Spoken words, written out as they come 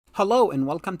Hello and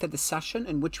welcome to the session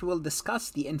in which we will discuss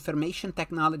the Information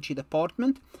Technology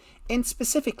Department and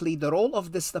specifically the role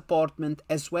of this department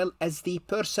as well as the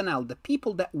personnel, the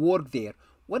people that work there.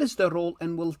 What is the role?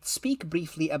 And we'll speak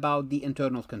briefly about the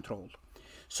internal control.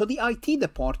 So the IT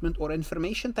department or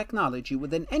information technology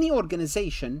within any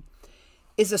organization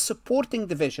is a supporting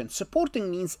division.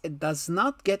 Supporting means it does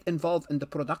not get involved in the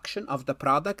production of the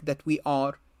product that we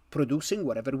are producing,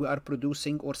 whatever we are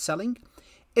producing or selling.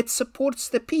 It supports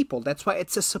the people. That's why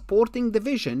it's a supporting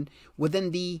division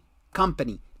within the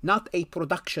company, not a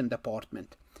production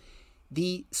department.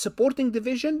 The supporting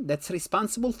division that's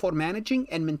responsible for managing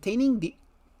and maintaining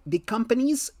the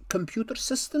company's computer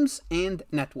systems and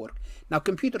network. Now,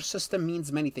 computer system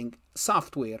means many things: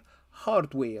 software,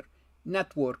 hardware,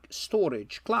 network,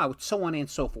 storage, cloud, so on and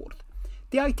so forth.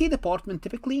 The IT department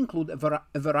typically includes a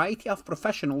variety of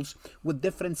professionals with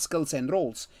different skills and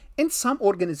roles. In some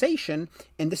organization,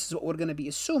 and this is what we're going to be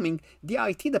assuming, the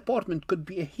IT department could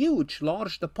be a huge,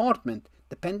 large department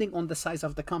depending on the size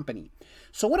of the company.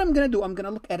 So what I'm going to do, I'm going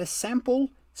to look at a sample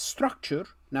structure.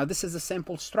 Now, this is a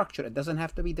sample structure. It doesn't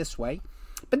have to be this way.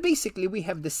 But basically, we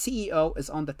have the CEO is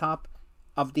on the top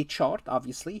of the chart,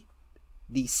 obviously.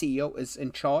 The CEO is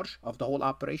in charge of the whole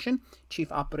operation, Chief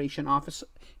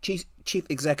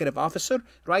Executive Officer.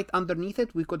 Right underneath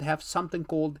it, we could have something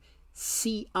called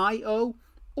CIO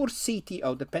or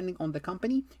CTO, depending on the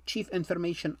company, Chief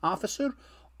Information Officer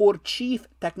or Chief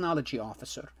Technology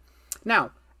Officer.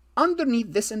 Now,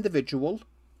 underneath this individual,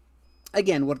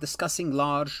 again, we're discussing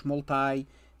large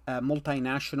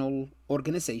multinational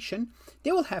organization.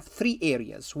 They will have three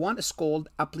areas. One is called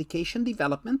application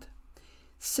development,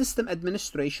 system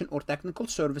administration or technical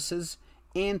services,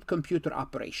 and computer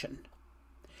operation.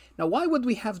 Now, why would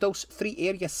we have those three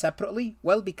areas separately?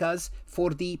 Well, because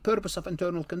for the purpose of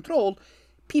internal control,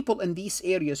 people in these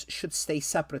areas should stay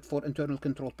separate for internal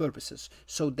control purposes.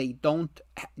 So they don't,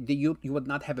 you would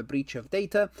not have a breach of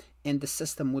data and the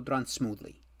system would run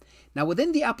smoothly. Now,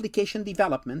 within the application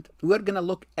development, we're going to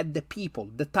look at the people,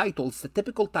 the titles, the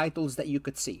typical titles that you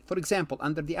could see. For example,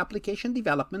 under the application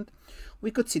development,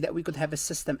 we could see that we could have a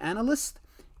system analyst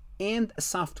and a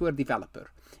software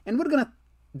developer. And we're going to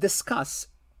discuss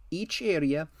each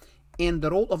area and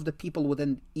the role of the people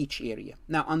within each area.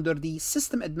 Now, under the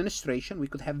system administration, we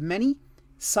could have many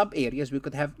sub areas. We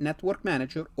could have network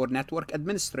manager or network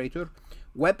administrator,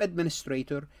 web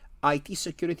administrator, IT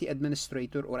security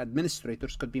administrator, or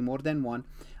administrators could be more than one,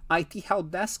 IT help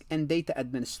desk, and data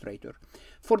administrator.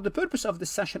 For the purpose of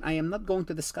this session, I am not going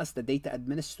to discuss the data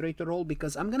administrator role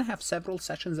because I'm going to have several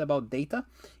sessions about data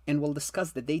and we'll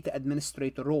discuss the data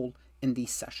administrator role in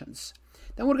these sessions.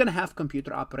 Then we're going to have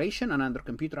computer operation, and under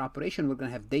computer operation, we're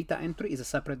going to have data entry is a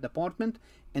separate department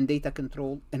and data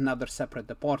control another separate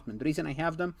department. The reason I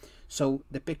have them, so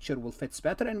the picture will fit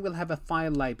better, and we'll have a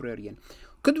file librarian.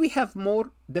 Could we have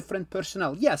more different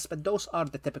personnel? Yes, but those are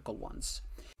the typical ones.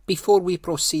 Before we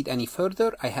proceed any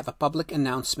further, I have a public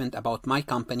announcement about my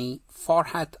company,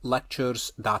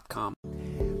 farhatlectures.com.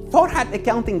 Farhat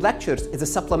Accounting Lectures is a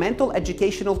supplemental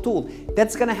educational tool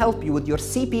that's going to help you with your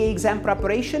CPA exam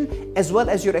preparation as well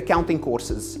as your accounting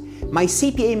courses. My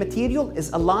CPA material is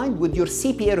aligned with your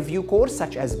CPA review course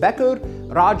such as Becker,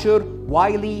 Roger,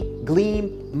 Wiley,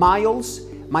 Gleam, Miles.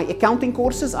 My accounting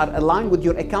courses are aligned with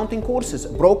your accounting courses,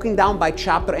 broken down by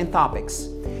chapter and topics.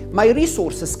 My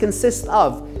resources consist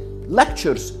of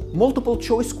lectures, multiple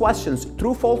choice questions,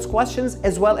 true-false questions,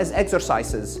 as well as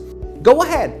exercises. Go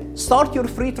ahead, start your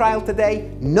free trial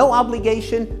today. No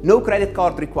obligation, no credit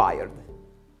card required.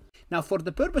 Now, for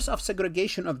the purpose of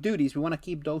segregation of duties, we want to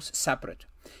keep those separate.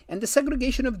 And the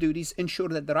segregation of duties ensure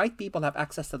that the right people have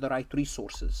access to the right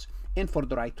resources and for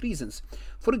the right reasons.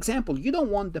 For example, you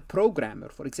don't want the programmer,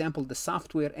 for example, the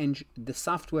software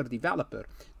developer,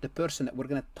 the person that we're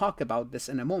going to talk about this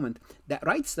in a moment, that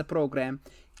writes the program,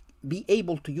 be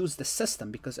able to use the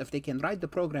system, because if they can write the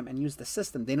program and use the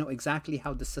system, they know exactly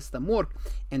how the system works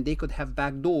and they could have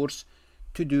backdoors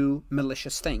to do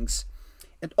malicious things.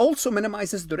 It also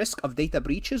minimizes the risk of data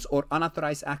breaches or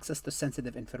unauthorized access to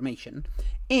sensitive information,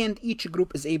 and each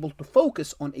group is able to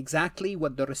focus on exactly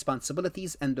what their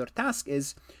responsibilities and their task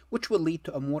is, which will lead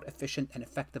to a more efficient and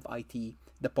effective IT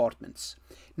departments.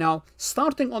 Now,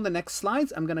 starting on the next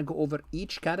slides, I'm going to go over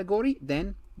each category,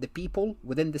 then the people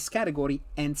within this category,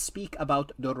 and speak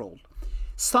about the role.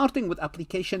 Starting with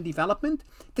application development,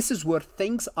 this is where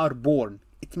things are born.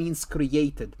 It means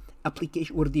created.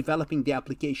 We're developing the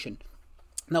application.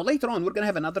 Now, later on, we're going to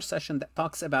have another session that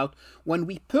talks about when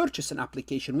we purchase an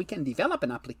application, we can develop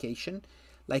an application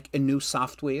like a new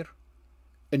software,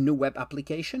 a new web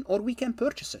application, or we can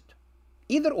purchase it.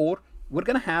 Either or, we're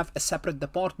going to have a separate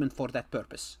department for that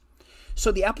purpose.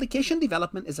 So the application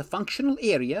development is a functional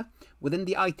area within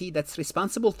the IT that's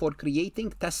responsible for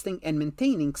creating, testing, and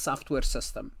maintaining software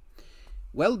system.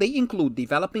 Well, they include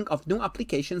developing of new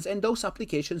applications, and those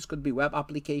applications could be web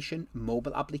application,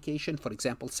 mobile application, for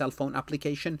example, cell phone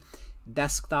application,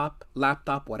 desktop,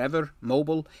 laptop, whatever,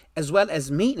 mobile, as well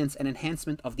as maintenance and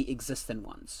enhancement of the existing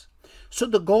ones. So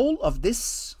the goal of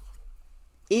this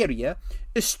area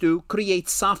is to create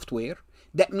software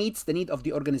that meets the need of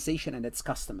the organization and its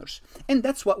customers. And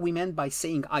that's what we meant by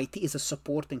saying IT is a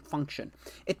supporting function.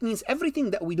 It means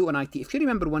everything that we do in IT. If you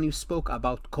remember when you spoke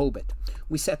about COVID,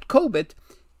 we said COVID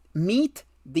meet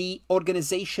the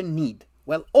organization need.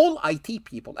 Well, all IT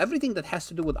people, everything that has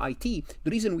to do with IT,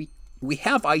 the reason we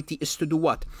have IT is to do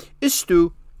what? Is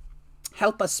to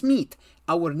help us meet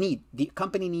our need, the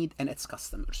company need and its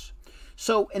customers.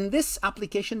 So in this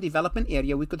application development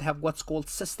area, we could have what's called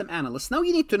system analyst. Now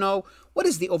you need to know what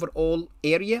is the overall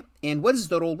area and what is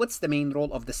the role, what's the main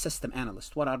role of the system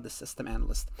analyst? What are the system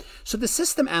analysts? So the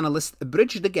system analyst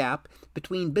bridge the gap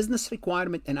between business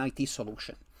requirement and IT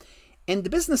solution. And the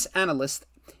business analyst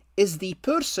is the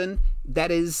person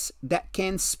that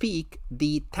can speak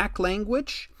the tech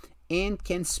language and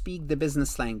can speak the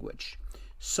business language.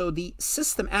 So the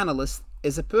system analyst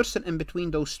is a person in between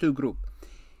those two groups.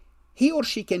 He or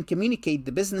she can communicate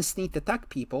the business need to tech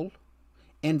people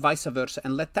and vice versa,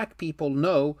 and let tech people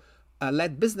know,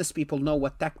 let business people know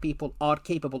what tech people are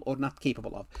capable or not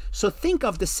capable of. So think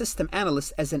of the system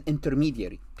analyst as an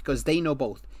intermediary because they know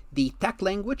both the tech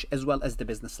language as well as the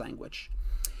business language.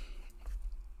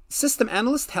 System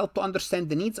analysts help to understand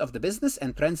the needs of the business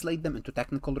and translate them into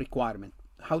technical requirement.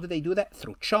 How do they do that?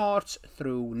 Through charts,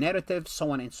 through narratives, so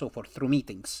on and so forth, through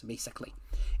meetings, basically.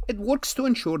 It works to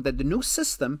ensure that the new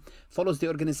system follows the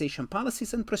organization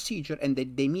policies and procedure and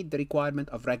that they meet the requirement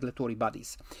of regulatory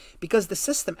bodies. Because the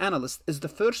system analyst is the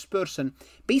first person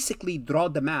basically draw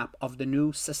the map of the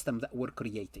new system that we're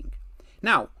creating.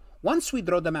 Now, once we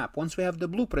draw the map, once we have the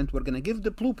blueprint, we're going to give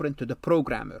the blueprint to the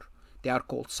programmer. They are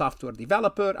called software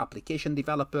developer, application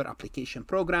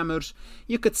programmers.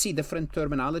 You could see different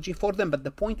terminology for them, but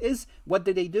the point is, what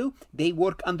do? They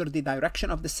work under the direction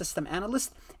of the system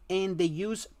analyst, and they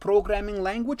use programming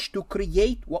language to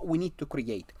create what we need to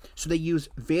create. So they use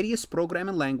various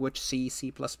programming language, C,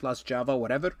 C++, Java,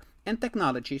 whatever, and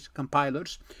technologies,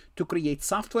 compilers, to create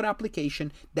software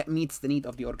application that meets the need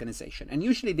of the organization. And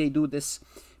usually they do this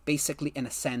basically in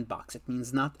a sandbox. It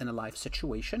means not in a live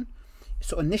situation.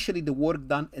 So initially the work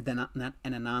done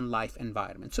in a non-live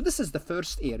environment. So this is the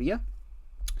first area.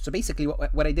 So basically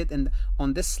what I did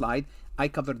on this slide, I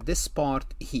covered this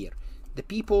part here. The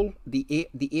people, the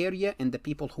area, and the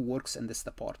people who works in this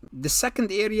department. The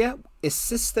second area is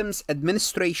systems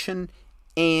administration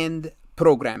and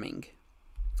programming.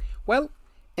 Well,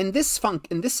 in this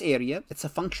area, it's a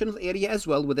functional area as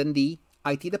well within the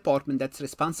IT department that's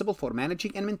responsible for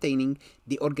managing and maintaining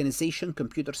the organization,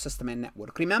 computer system, and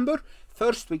network. Remember,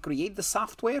 first we create the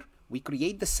software, we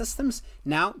create the systems.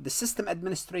 Now the system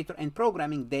administrator and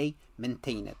programming, they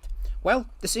maintain it. Well,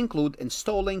 this includes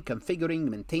installing, configuring,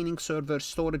 maintaining servers,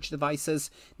 storage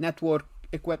devices, network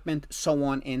equipment, so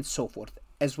on and so forth,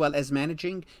 as well as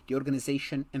managing the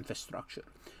organization infrastructure.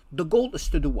 The goal is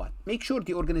to do what? Make sure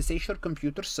the organization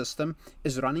computer system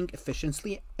is running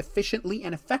efficiently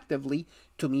and effectively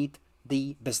to meet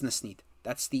the business need.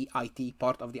 That's the IT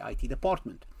part of the IT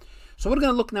department. So we're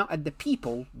going to look now at the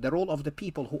people, the role of the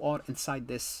people who are inside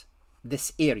this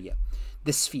area,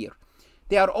 this sphere.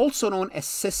 They are also known as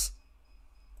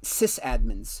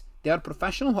sysadmins. They are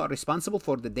professionals who are responsible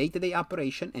for the day-to-day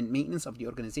operation and maintenance of the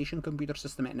organization, computer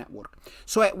system, and network.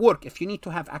 So at work, if you need to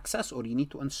have access or you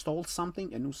need to install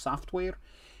something, a new software,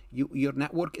 your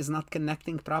network is not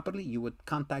connecting properly, you would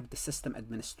contact the system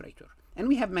administrator. And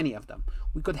we have many of them.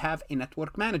 We could have a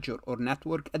network manager or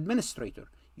network administrator.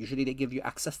 Usually they give you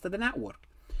access to the network.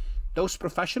 Those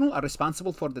professionals are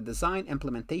responsible for the design,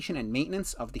 implementation, and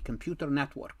maintenance of the computer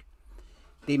network.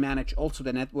 They manage also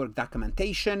the network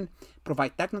documentation,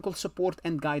 provide technical support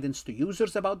and guidance to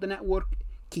users about the network,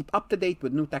 keep up to date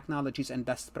with new technologies and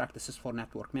best practices for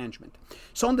network management.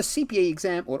 So on the CPA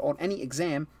exam or any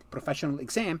exam, professional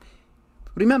exam,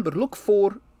 remember, look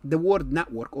for the word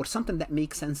network or something that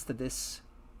makes sense to this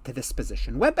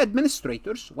position. Web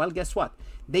administrators, well, guess what?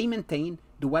 They maintain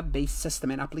the web-based system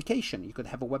and application. You could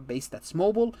have a web-based that's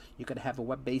mobile, you could have a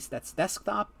web-based that's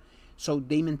desktop. So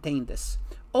they maintain this.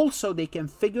 Also, they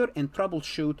configure and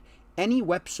troubleshoot any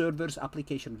web server's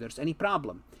application if there's any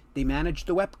problem. They manage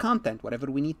the web content,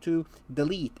 whatever we need to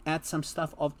delete, add some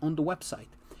stuff on the website.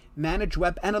 Manage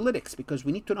web analytics, because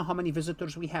we need to know how many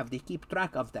visitors we have. They keep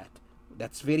track of that.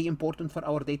 That's very important for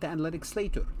our data analytics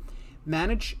later.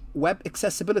 manage web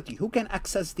accessibility. Who can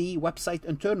access the website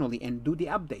internally and do the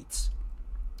updates?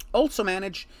 Also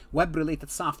manage web-related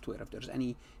software. If there's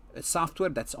any software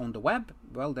that's on the web,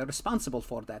 well, they're responsible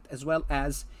for that, as well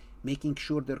as making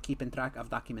sure they're keeping track of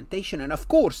documentation. And of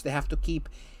course, they have to keep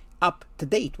up to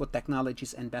date with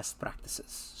technologies and best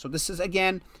practices. So this is,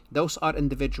 again, those are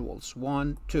individuals.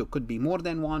 1, 2, could be more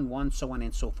than one, so on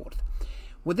and so forth.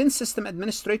 Within system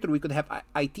administrator, we could have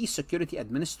IT security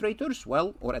administrators,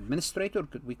 well, or administrator.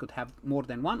 We could have more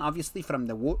than one. Obviously, from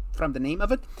the name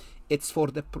of it, it's for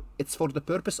the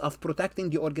purpose of protecting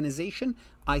the organization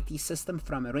IT system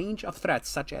from a range of threats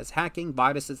such as hacking,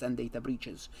 viruses, and data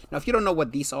breaches. Now, if you don't know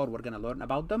what these are, we're going to learn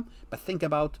about them. But think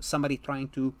about somebody trying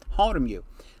to harm you.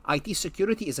 IT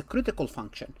security is a critical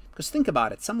function, because think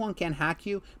about it. Someone can hack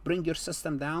you, bring your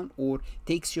system down, or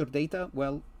takes your data.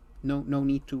 Well, no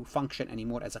need to function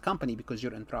anymore as a company because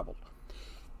you're in trouble.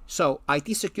 So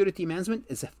IT security management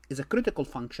is a critical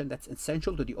function that's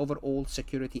essential to the overall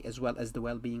security as well as the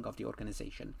well-being of the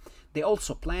organization. They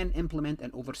also plan, implement,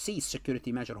 and oversee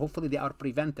security measures. Hopefully they are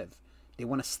preventive. They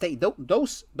want to stay,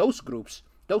 those groups,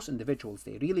 those individuals,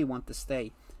 they really want to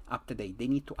stay up to date. They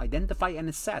need to identify and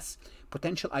assess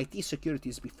potential IT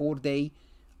securities before they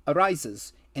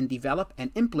arises, and develop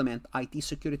and implement IT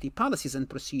security policies and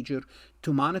procedure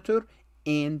to monitor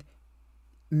and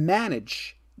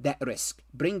manage that risk,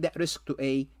 bring that risk to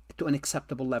an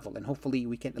acceptable level, and hopefully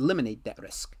we can eliminate that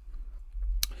risk.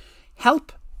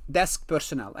 Help desk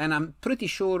personnel, and I'm pretty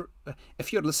sure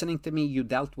if you're listening to me, you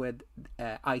dealt with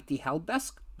IT help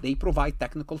desk. They provide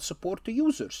technical support to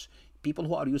users, people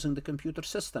who are using the computer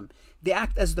system. They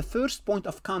act as the first point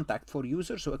of contact for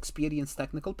users who experience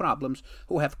technical problems,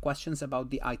 who have questions about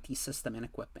the IT system and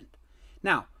equipment.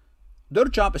 Now, their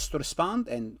job is to respond,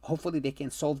 and hopefully they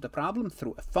can solve the problem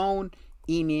through a phone,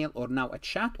 email, or now a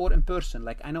chat, or in person.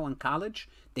 Like I know in college,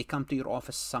 they come to your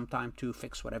office sometime to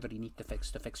fix whatever you need to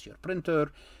fix your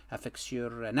printer, fix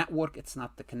your network, it's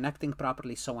not connecting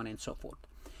properly, so on and so forth.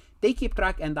 They keep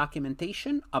track and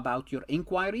documentation about your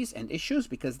inquiries and issues,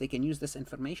 because they can use this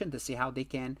information to see how they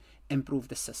can improve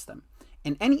the system.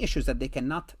 And any issues that they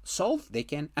cannot solve, they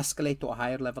can escalate to a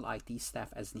higher level IT staff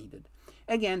as needed.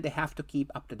 Again, they have to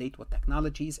keep up to date with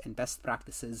technologies and best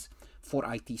practices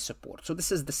for IT support. So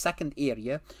this is the second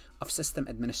area of system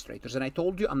administrators. And I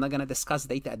told you I'm not going to discuss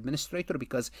data administrator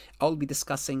because I'll be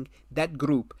discussing that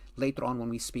group later on when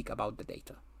we speak about the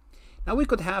data. Now we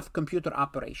could have computer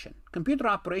operation. Computer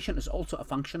operation is also a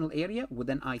functional area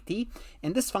within IT,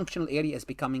 and this functional area is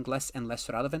becoming less and less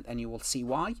relevant, and you will see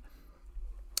why.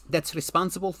 That's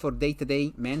responsible for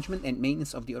day-to-day management and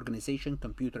maintenance of the organization,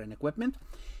 computer, and equipment.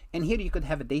 And here you could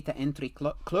have a data entry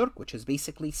clerk, which is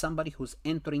basically somebody who's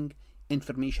entering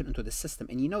information into the system.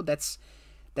 And you know that's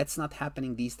not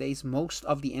happening these days. Most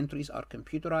of the entries are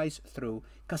computerized through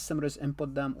customers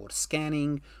input them, or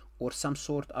scanning, or some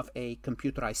sort of a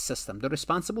computerized system. They're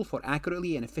responsible for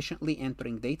accurately and efficiently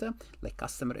entering data like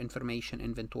customer information,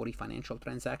 inventory, financial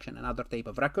transaction, and other type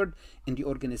of record in the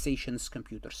organization's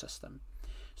computer system.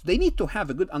 So they need to have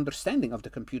a good understanding of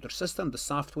the computer system, the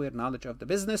software, knowledge of the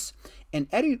business, and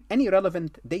any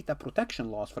relevant data protection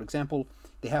laws. For example,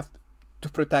 they have to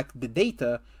protect the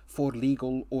data for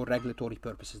legal or regulatory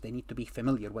purposes. They need to be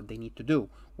familiar what they need to do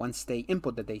once they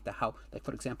input the data. How, like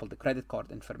for example, the credit card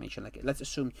information. Like let's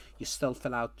assume you still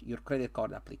fill out your credit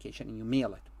card application and you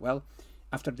mail it. Well,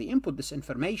 after they input this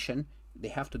information, they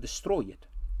have to destroy it.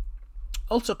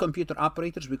 Also, computer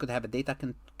operators, we could have a data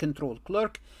control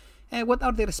clerk. And what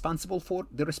are they responsible for?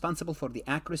 They're responsible for the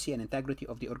accuracy and integrity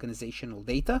of the organizational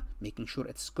data, making sure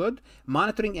it's good,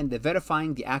 monitoring and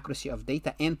verifying the accuracy of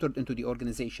data entered into the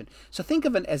organization. So think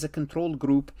of it as a control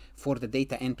group for the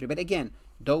data entry. But again,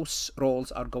 those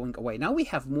roles are going away. Now we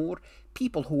have more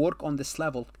people who work on this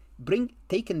level,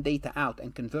 taking data out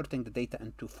and converting the data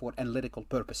into for analytical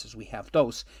purposes. We have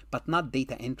those, but not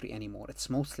data entry anymore. It's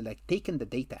mostly like taking the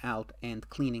data out and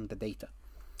cleaning the data.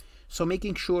 So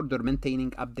making sure they're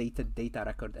maintaining updated data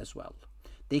record as well.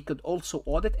 They could also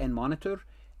audit and monitor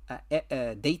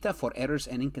data for errors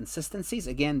and inconsistencies.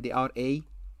 Again, they are a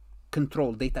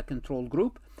data control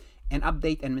group, and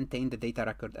update and maintain the data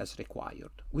record as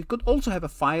required. We could also have a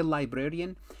file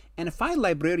librarian. And a file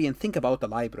librarian, think about a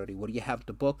library where you have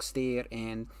the books there,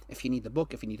 and if you need the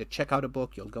book, if you need to check out a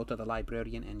book, you'll go to the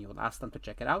librarian and you'll ask them to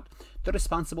check it out. They're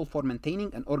responsible for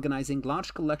maintaining and organizing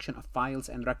large collection of files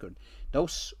and records.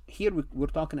 Those here we're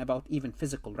talking about even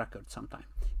physical records sometimes.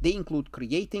 They include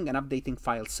creating and updating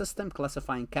file system,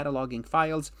 classifying, cataloging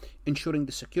files, ensuring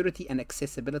the security and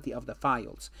accessibility of the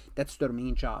files. That's their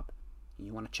main job.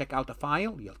 You want to check out a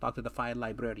file, you'll talk to the file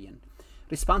librarian.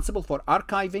 responsible for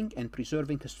archiving and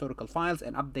preserving historical files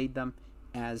and update them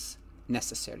as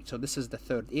necessary. So this is the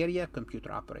third area,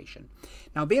 computer operation.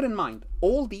 Now bear in mind,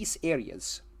 all these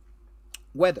areas,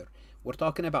 whether we're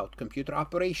talking about computer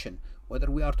operation,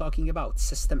 whether we are talking about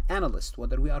system analyst,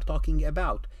 whether we are talking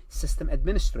about system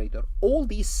administrator, all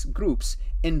these groups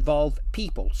involve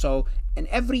people. So in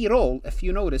every role, if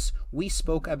you notice, we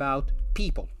spoke about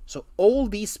people. So all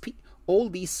these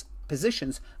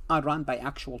positions are run by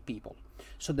actual people.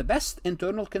 So the best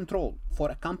internal control for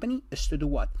a company is to do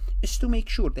what? Is to make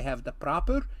sure they have the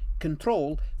proper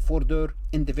control for their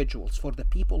individuals, for the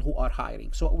people who are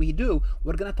hiring. So what we do,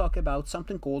 we're going to talk about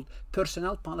something called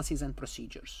personnel policies and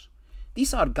procedures.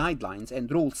 These are guidelines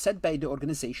and rules set by the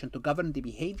organization to govern the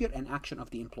behavior and action of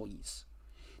the employees.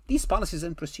 These policies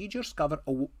and procedures cover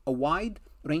a wide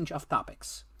range of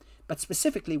topics. But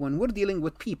specifically, when we're dealing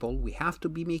with people, we have to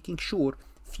be making sure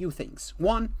few things.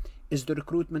 One is the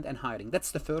recruitment and hiring.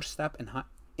 That's the first step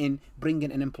in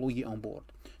bringing an employee on board.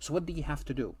 So what do you have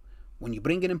to do? When you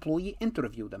bring an employee,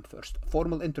 interview them first.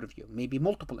 Formal interview, maybe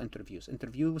multiple interviews.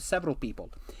 Interview with several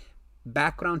people.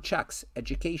 Background checks,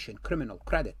 education, criminal,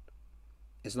 credit,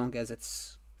 as long as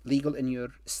it's legal in your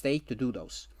state to do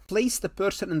those. Place the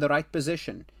person in the right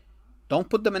position. Don't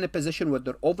put them in a position where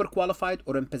they're overqualified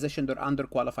or in a position they're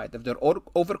underqualified. If they're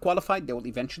overqualified, they will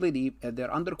eventually leave. If they're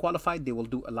underqualified, they will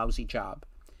do a lousy job.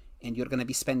 And you're going to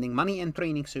be spending money and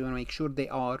training, so you want to make sure they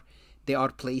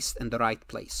are placed in the right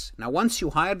place. Now, once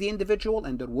you hire the individual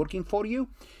and they're working for you,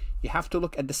 you have to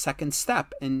look at the second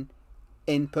step in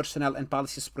personnel and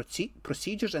policies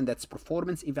procedures, and that's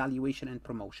performance evaluation and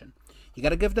promotion. You got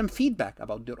to give them feedback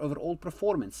about their overall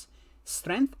performance,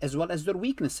 strength as well as their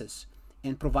weaknesses,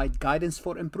 and provide guidance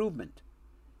for improvement.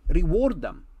 Reward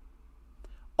them.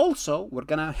 Also, we're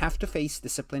going to have to face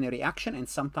disciplinary action and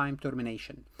sometime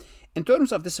termination. In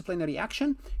terms of disciplinary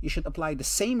action, you should apply the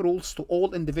same rules to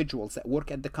all individuals that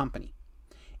work at the company.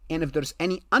 And if there's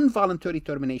any involuntary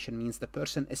termination, means the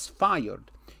person is fired,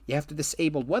 you have to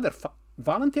disable, whether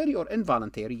voluntary or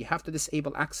involuntary, you have to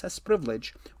disable access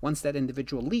privilege once that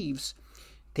individual leaves.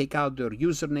 Take out their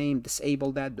username,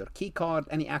 disable that, their key card,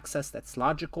 any access that's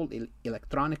logical,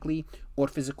 electronically, or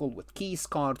physical with keys,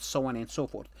 cards, so on and so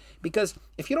forth. Because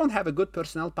if you don't have a good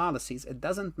personnel policies, it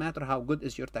doesn't matter how good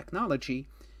is your technology,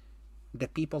 the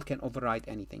people can override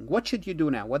anything. What should you do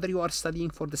now? Whether you are studying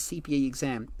for the CPA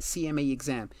exam, CMA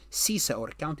exam, CISA, or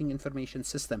Accounting Information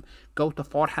System, go to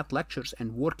Farhat Lectures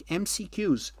and work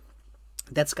MCQs.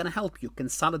 That's going to help you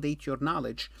consolidate your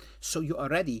knowledge so you are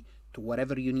ready to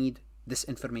whatever you need this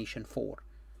information for.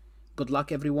 Good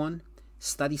luck, everyone.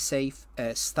 Study safe,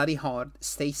 study hard,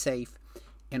 stay safe,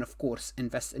 and of course,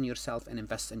 invest in yourself and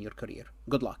invest in your career.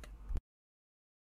 Good luck.